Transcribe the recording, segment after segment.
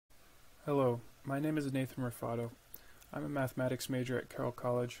Hello, my name is Nathan Ruffatto. I'm a mathematics major at Carroll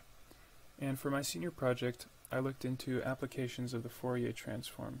College, and for my senior project, I looked into applications of the Fourier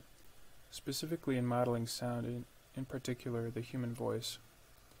Transform, specifically in modeling sound, in particular the human voice.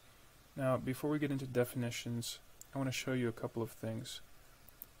 Now, before we get into definitions, I want to show you a couple of things.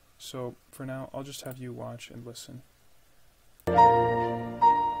 So, for now, I'll just have you watch and listen.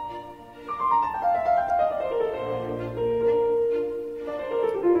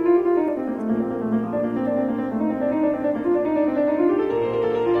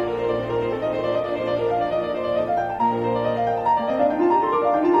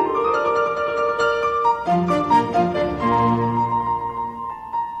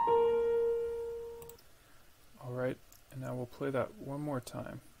 Alright, and now we'll play that one more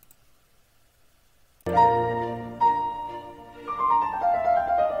time.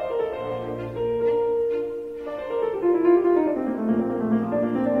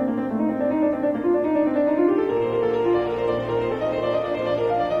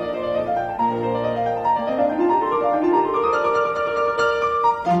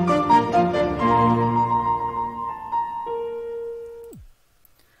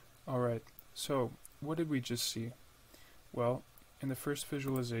 Alright, so what did we just see? Well, in the first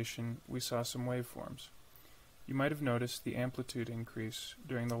visualization, we saw some waveforms. You might have noticed the amplitude increase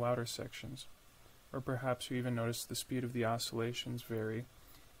during the louder sections, or perhaps you even noticed the speed of the oscillations vary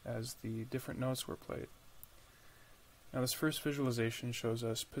as the different notes were played. Now, this first visualization shows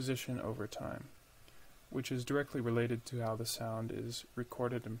us position over time, which is directly related to how the sound is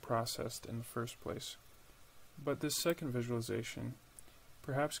recorded and processed in the first place. But this second visualization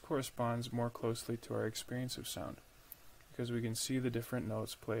perhaps corresponds more closely to our experience of sound, because we can see the different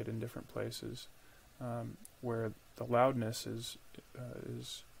notes played in different places, where the loudness is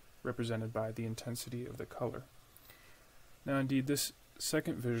represented by the intensity of the color. Now, indeed, this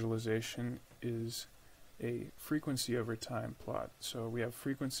second visualization is a frequency over time plot. So we have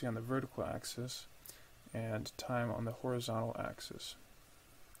frequency on the vertical axis and time on the horizontal axis.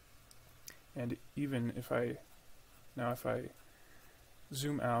 And even if I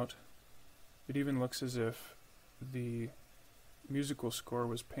zoom out, it even looks as if the musical score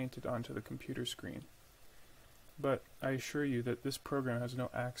was painted onto the computer screen. But I assure you that this program has no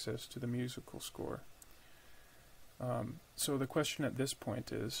access to the musical score. So the question at this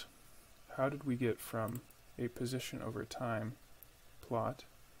point is, how did we get from a position over time plot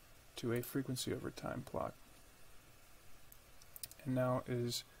to a frequency over time plot? And now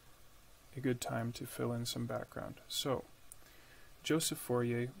is a good time to fill in some background. So, Joseph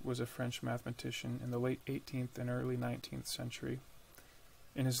Fourier was a French mathematician in the late 18th and early 19th century.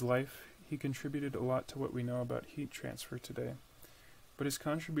 In his life, he contributed a lot to what we know about heat transfer today, but his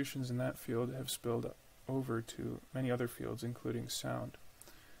contributions in that field have spilled over to many other fields, including sound.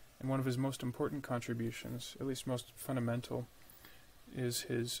 And one of his most important contributions, at least most fundamental, is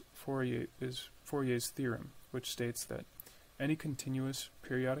Fourier's theorem, which states that any continuous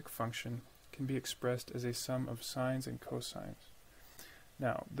periodic function can be expressed as a sum of sines and cosines.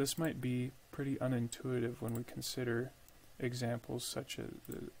 Now, this might be pretty unintuitive when we consider examples such as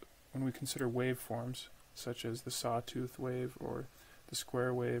when we consider waveforms such as the sawtooth wave or the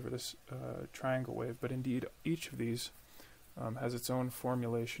square wave or the triangle wave, but indeed each of these has its own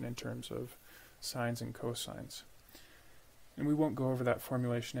formulation in terms of sines and cosines. And we won't go over that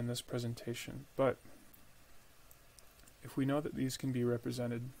formulation in this presentation, but if we know that these can be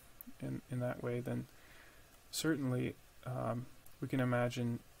represented in that way, then certainly we can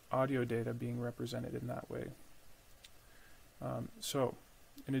imagine audio data being represented in that way. So,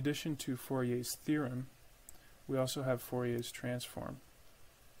 in addition to Fourier's theorem, we also have Fourier's transform.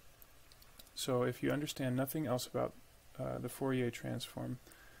 So, if you understand nothing else about the Fourier transform,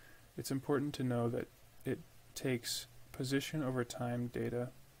 it's important to know that it takes position over time data,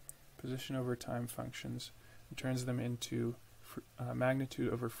 position over time functions, and turns them into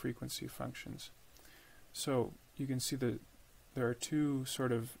magnitude over frequency functions. So, you can see that there are two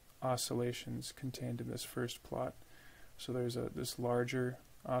sort of oscillations contained in this first plot. So there's this larger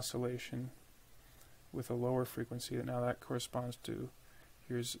oscillation with a lower frequency, and now that corresponds to,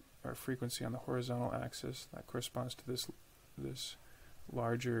 here's our frequency on the horizontal axis, that corresponds to this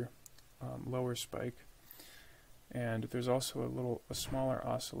larger lower spike. And there's also a smaller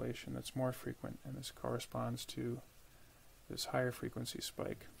oscillation that's more frequent, and this corresponds to this higher frequency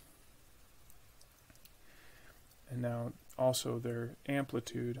spike. And now also their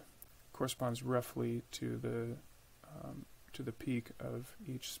amplitude corresponds roughly to the peak of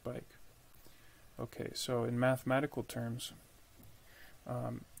each spike. Okay, so in mathematical terms,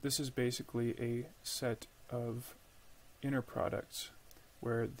 this is basically a set of inner products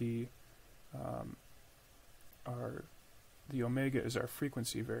where the the omega is our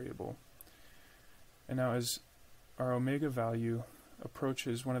frequency variable. And now as our omega value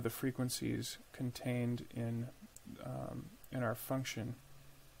approaches one of the frequencies contained in our function,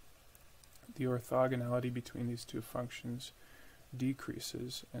 the orthogonality between these two functions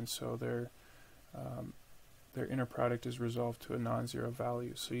decreases, and so their inner product is resolved to a non-zero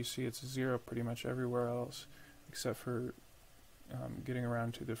value. So you see it's 0 pretty much everywhere else except for getting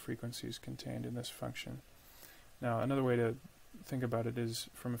around to the frequencies contained in this function. Now another way to think about it is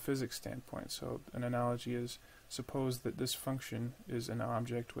from a physics standpoint. So an analogy is, suppose that this function is an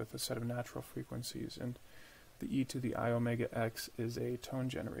object with a set of natural frequencies, and the e to the I omega x is a tone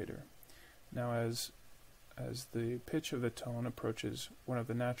generator. Now as the pitch of the tone approaches one of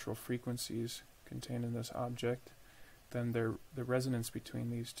the natural frequencies contained in this object, then the resonance between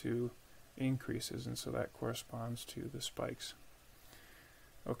these two increases, and so that corresponds to the spikes.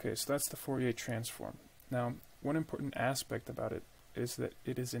 Okay, so that's the Fourier transform. Now, one important aspect about it is that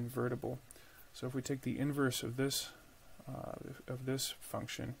it is invertible. So if we take the inverse of this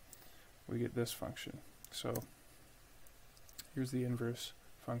function, we get this function. So here's the inverse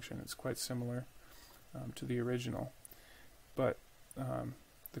function. It's quite similar to the original. But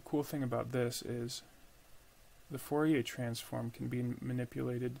the cool thing about this is the Fourier transform can be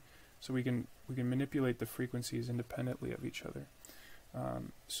manipulated, so we can manipulate the frequencies independently of each other.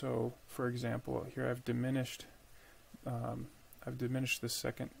 So, for example, here I've diminished the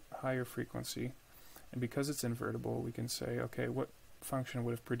second higher frequency, and because it's invertible, we can say, okay, what function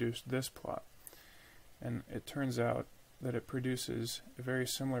would have produced this plot? And it turns out that it produces a very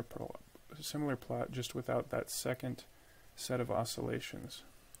similar plot, just without that second set of oscillations.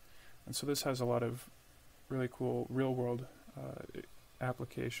 And so this has a lot of really cool real-world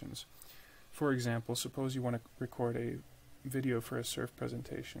applications. For example, suppose you want to record a video for a surf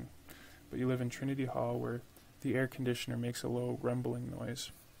presentation, but you live in Trinity Hall where the air conditioner makes a low rumbling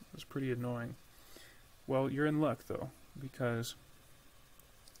noise. It's pretty annoying. Well, you're in luck though, because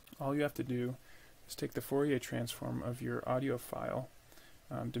all you have to do is take the Fourier transform of your audio file,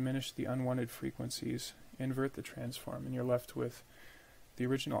 diminish the unwanted frequencies, invert the transform, and you're left with the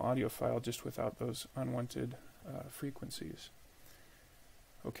original audio file just without those unwanted frequencies.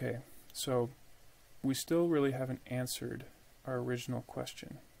 Okay, so we still really haven't answered our original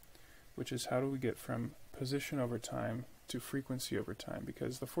question, which is how do we get from position over time to frequency over time,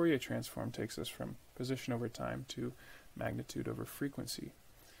 because the Fourier transform takes us from position over time to magnitude over frequency.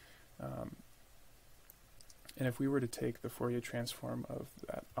 And if we were to take the Fourier transform of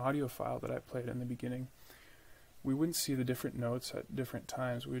that audio file that I played in the beginning, we wouldn't see the different notes at different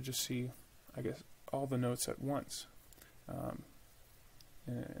times. We would just see, I guess, all the notes at once,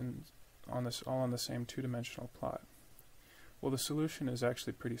 and on this, all on the same two-dimensional plot. Well, the solution is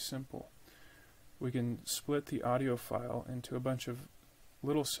actually pretty simple. We can split the audio file into a bunch of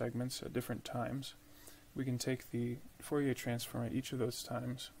little segments at different times. We can take the Fourier transform at each of those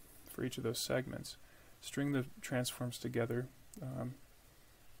times for each of those segments, string the transforms together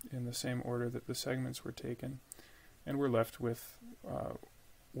in the same order that the segments were taken, and we're left with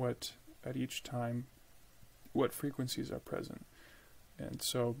what at each time, what frequencies are present. And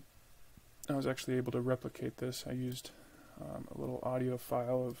so I was actually able to replicate this. I used a little audio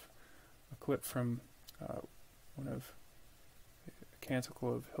file of a clip from one of a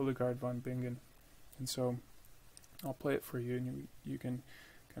canticle of Hildegard von Bingen, and so I'll play it for you, and you can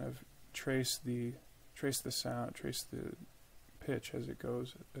kind of trace the sound, trace the pitch as it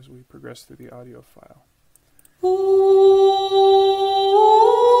goes, as we progress through the audio file.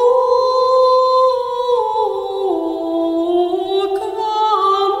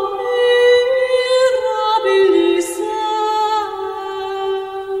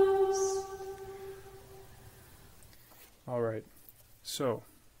 Alright, so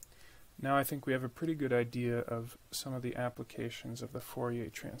now I think we have a pretty good idea of some of the applications of the Fourier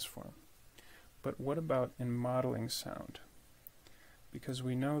transform. But what about in modeling sound? Because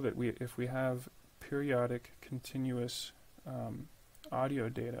we know that if we have periodic, continuous audio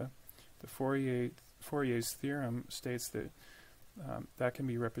data, the Fourier's theorem states that that can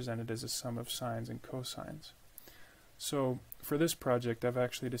be represented as a sum of sines and cosines. So for this project, I've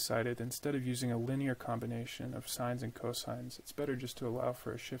actually decided, instead of using a linear combination of sines and cosines, it's better just to allow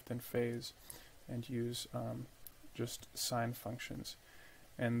for a shift in phase and use just sine functions.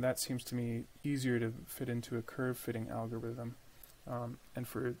 And that seems to me easier to fit into a curve fitting algorithm. And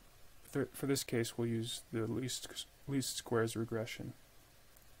for this case, we'll use the least squares regression.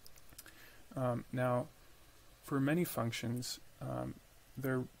 Now, for many functions,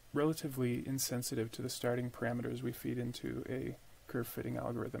 they're relatively insensitive to the starting parameters we feed into a curve fitting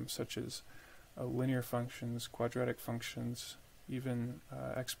algorithms such as linear functions, quadratic functions, even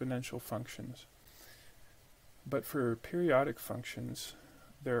exponential functions. But for periodic functions,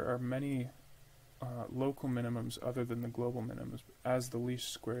 there are many local minimums other than the global minimums, as the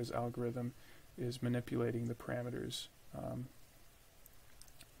least squares algorithm is manipulating the parameters.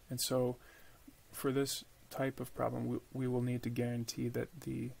 And so for this type of problem, we will need to guarantee that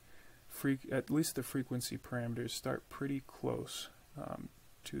at least the frequency parameters start pretty close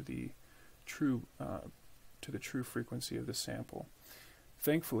to the true frequency of the sample.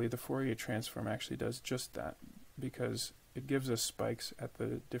 Thankfully, the Fourier transform actually does just that, because it gives us spikes at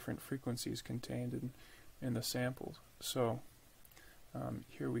the different frequencies contained in the samples. So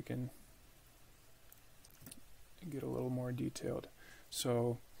here we can get a little more detailed.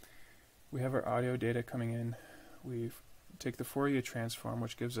 So we have our audio data coming in. We take the Fourier transform,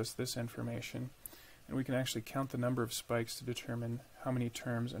 which gives us this information, and we can actually count the number of spikes to determine how many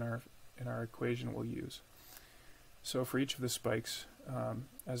terms in our equation we'll use. So for each of the spikes,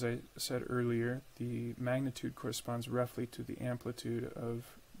 as I said earlier, the magnitude corresponds roughly to the amplitude of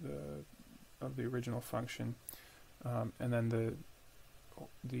the original function, and then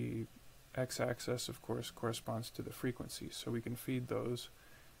the x-axis, of course, corresponds to the frequency. So we can feed those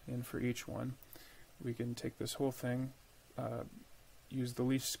in for each one. We can take this whole thing, use the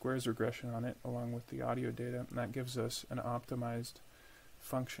least squares regression on it along with the audio data, and that gives us an optimized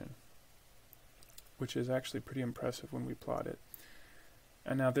function, which is actually pretty impressive when we plot it.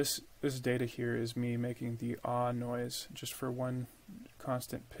 And now this data here is me making the ah noise just for one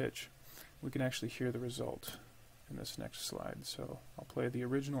constant pitch. We can actually hear the result in this next slide. So I'll play the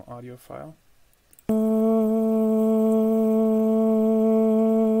original audio file.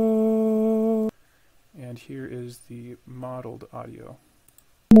 And here is the modeled audio.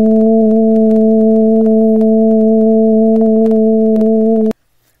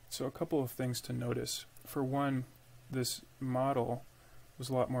 So a couple of things to notice. For one, this model was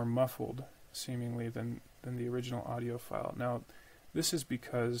a lot more muffled, seemingly, than the original audio file. Now, this is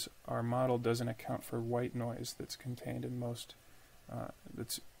because our model doesn't account for white noise that's contained in most,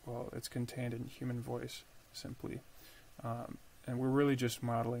 it's contained in human voice, simply. And we're really just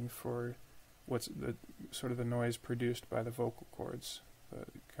modeling for what's the sort of the noise produced by the vocal cords, the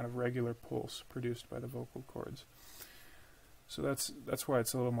kind of regular pulse produced by the vocal cords. So that's why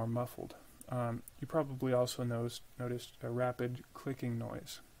it's a little more muffled. You probably also noticed a rapid clicking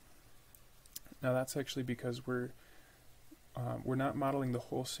noise. Now that's actually because we're not modeling the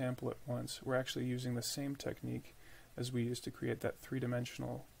whole sample at once. We're actually using the same technique as we used to create that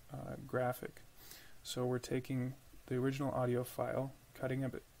three-dimensional graphic. So we're taking the original audio file, cutting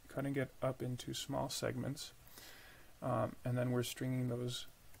it up into small segments, and then we're stringing those.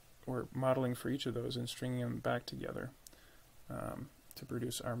 We're modeling for each of those and stringing them back together to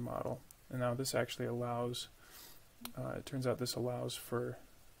produce our model. And now this actually allows, it turns out this allows for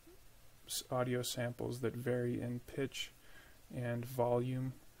audio samples that vary in pitch and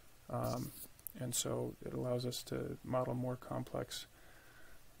volume, and so it allows us to model more complex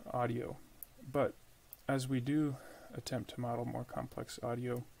audio. But as we do attempt to model more complex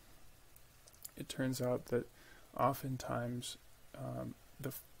audio, it turns out that oftentimes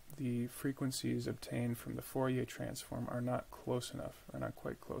the frequencies obtained from the Fourier transform are not close enough, are not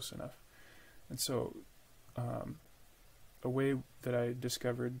quite close enough. And so a way that I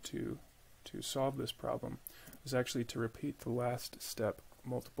discovered to solve this problem is actually to repeat the last step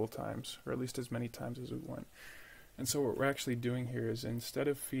multiple times, or at least as many times as we want. And so what we're actually doing here is, instead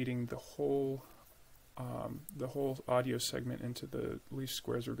of feeding the whole audio segment into the least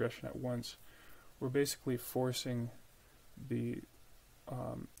squares regression at once, we're basically forcing the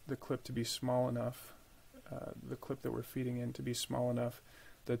clip to be small enough, the clip that we're feeding in to be small enough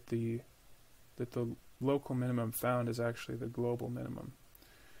that the local minimum found is actually the global minimum.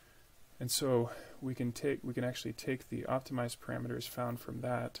 And so we can actually take the optimized parameters found from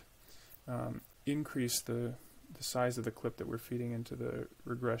that, increase the size of the clip that we're feeding into the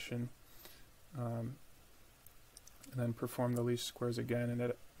regression, and then perform the least squares again.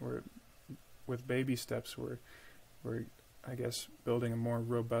 And with baby steps, we're I guess building a more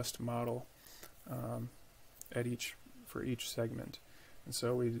robust model for each segment. And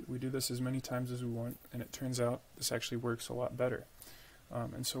so we do this as many times as we want, and it turns out this actually works a lot better.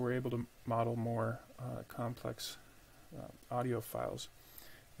 And so we're able to model more complex audio files,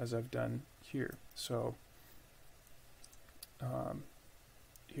 as I've done here. So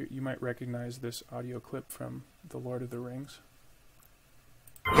here you might recognize this audio clip from The Lord of the Rings.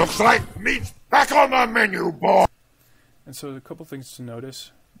 Looks like meat's back on the menu, boy! And so a couple things to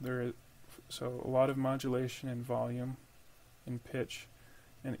notice. So a lot of modulation in volume, in pitch,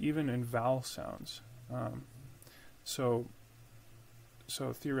 and even in vowel sounds. So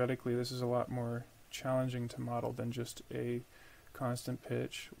theoretically, this is a lot more challenging to model than just a constant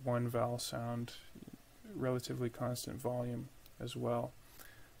pitch, one vowel sound, relatively constant volume as well.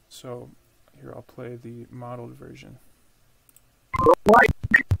 So here I'll play the modeled version.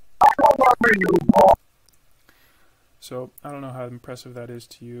 So I don't know how impressive that is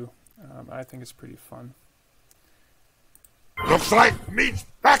to you. I think it's pretty fun. Looks like meat's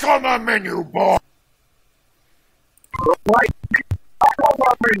back on the menu, boy.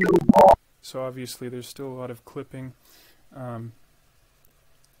 So obviously there's still a lot of clipping, and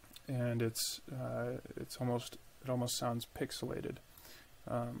it almost sounds pixelated.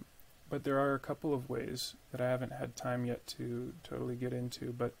 But there are a couple of ways that I haven't had time yet to totally get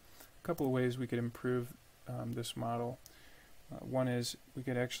into, but a couple of ways we could improve this model. One is we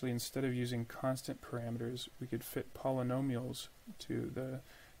could actually, instead of using constant parameters, we could fit polynomials to the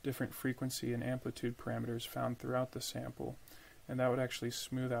different frequency and amplitude parameters found throughout the sample, and that would actually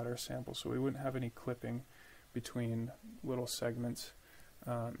smooth out our sample, so we wouldn't have any clipping between little segments,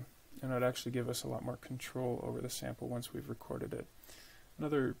 and it would actually give us a lot more control over the sample once we've recorded it.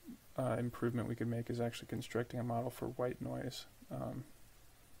 Another improvement we could make is actually constructing a model for white noise.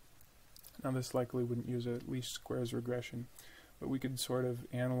 Now this likely wouldn't use a least squares regression, but we could sort of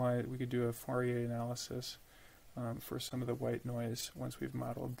analyze, we could do a Fourier analysis for some of the white noise once we've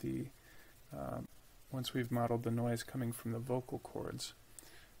modeled the noise coming from the vocal cords,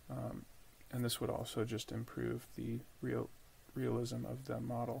 and this would also just improve the realism of the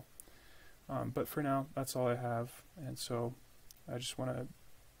model. But for now, that's all I have, and so I just want to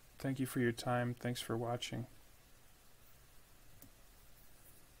thank you for your time. Thanks for watching.